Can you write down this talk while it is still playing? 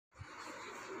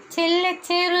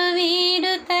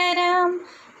ചെറുവീടു തരാം,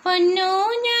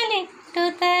 പൊന്നൂഞ്ഞാലിട്ടു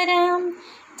തരാം.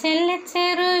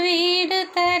 ചെറുവീടു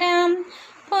തരാം,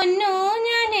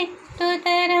 പൊന്നൂഞ്ഞാലിട്ടു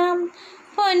തരാം.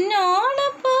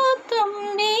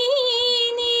 പൊന്നോണപ്പൂത്തുമ്പി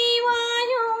നീ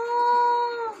വായോ,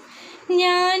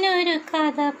 ഞാനൊരു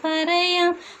കഥ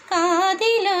പറയാം,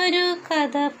 കാതിലൊരു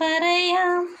കഥ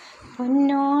പറയാം.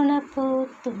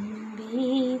 പൊന്നോണപ്പൂത്തുമ്പി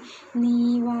നീ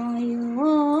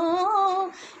വായോ,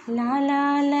 ലാ ലാ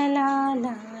ലാ ലാ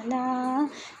ലാ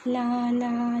ലാ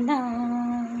ലാ ലാ.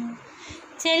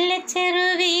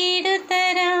 ചെറുവീടു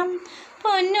തരാം,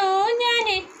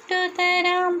 പൊന്നൂഞ്ഞാലിട്ടു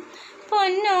തരാം.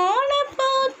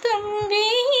 പൊന്നോണപ്പൂത്തുമ്പി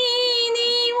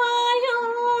നീ വായോ.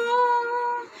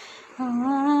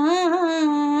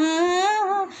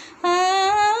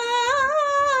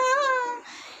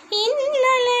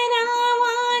 ഇന്നലെ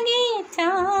രാവാകെ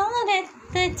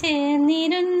ചാരത്ത്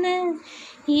ചേർന്നിരുന്ന്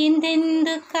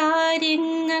എന്തെന്തു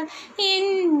കാര്യങ്ങൾ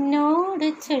എന്നോട്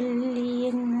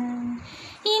ചൊല്ലിയെന്ന്.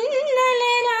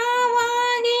 ഇന്നലെ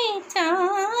രാവാകെ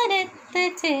ചാരത്ത്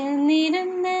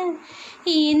ചേർന്നിരുന്ന്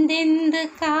എന്തെന്ത്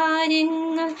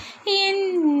കാര്യങ്ങൾ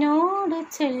എന്നോട്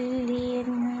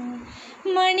ചൊല്ലിയെന്ന്.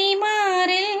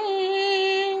 മണിമാറിൽ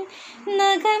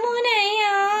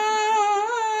നഖമുനയാൽ,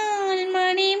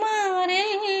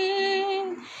 മണിമാറിൽ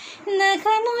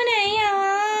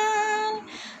നഖമുനയാൽ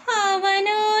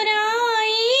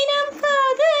അവനോരായിരം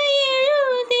കഥ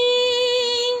എഴുതി,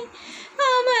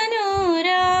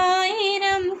 അവനോരായിരം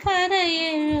കഥ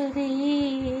എഴുതി.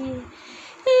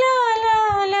 ലാ ലാ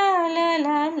ലാ ലാ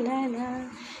ലാ ലാ ലാ.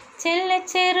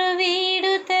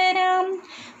 ചെറുവീടു തരാം,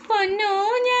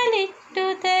 പൊന്നൂഞ്ഞാലിട്ടു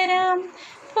തരാം.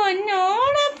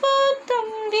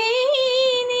 പൊന്നോണപ്പൂത്തുമ്പി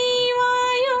നീ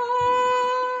വായോ.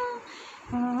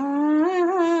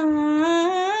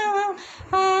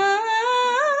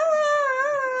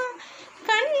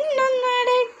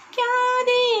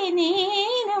 കണ്ണൊന്നടയ്ക്കാതെ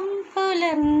നേരം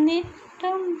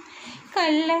പുലർന്നിട്ടും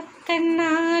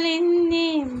കള്ളക്കണ്ണാൽ എന്നെ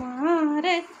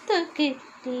മാറത്തു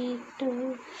കെട്ടിയിട്ടു.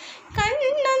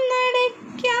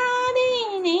 കണ്ണൊന്നടയ്ക്കാതെ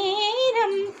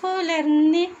നേരം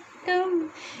പുലർന്നിട്ടും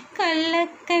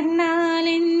കള്ളക്കണ്ണാൽ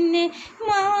എന്നെ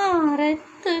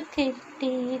മാറത്തു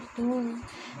കെട്ടിയിട്ടു.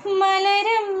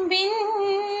 മലരമ്പിൻ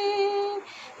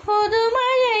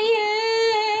പുതുമഴയിൽ,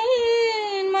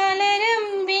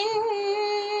 മലരമ്പിൻ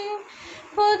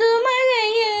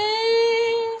പുതുമഴയിൽ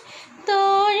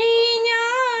തോഴി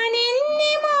ഞാൻ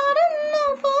എന്നെ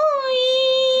മറന്നുപോയി,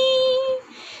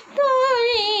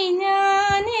 തോഴി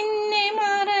ഞാൻ എന്നെ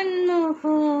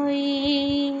മറന്നുപോയി.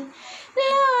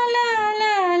 ലാ ലാ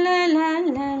ലാ ലാ ലാ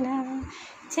ലാ ലാ.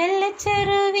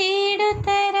 ചെറുവീടു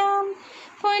തരാം,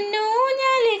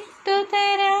 പൊന്നൂഞ്ഞാലിട്ടു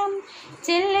തരാം.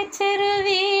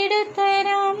 ചെറുവീടു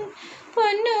തരാം,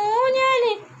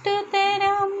 പൊന്നൂഞ്ഞാലിട്ടു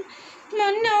തരാം.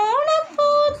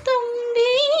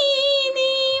 പൊന്നോണപ്പൂത്തുമ്പി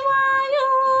നീ വായോ,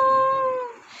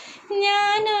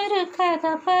 ഞാനൊരു കഥ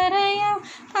പറയാം,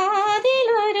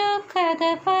 കാതിലൊരു കഥ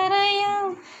പറയാം.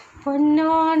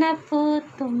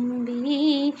 പൊന്നോണപ്പൂത്തുമ്പി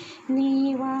നീ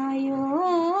വായോ,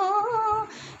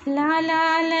 ലാ ലാ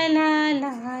ലാ ലാ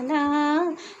ലാ ലാ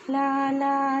ലാ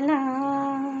ലാ ലാ.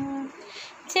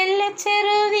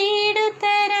 ചെറുവീടു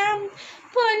തരാം.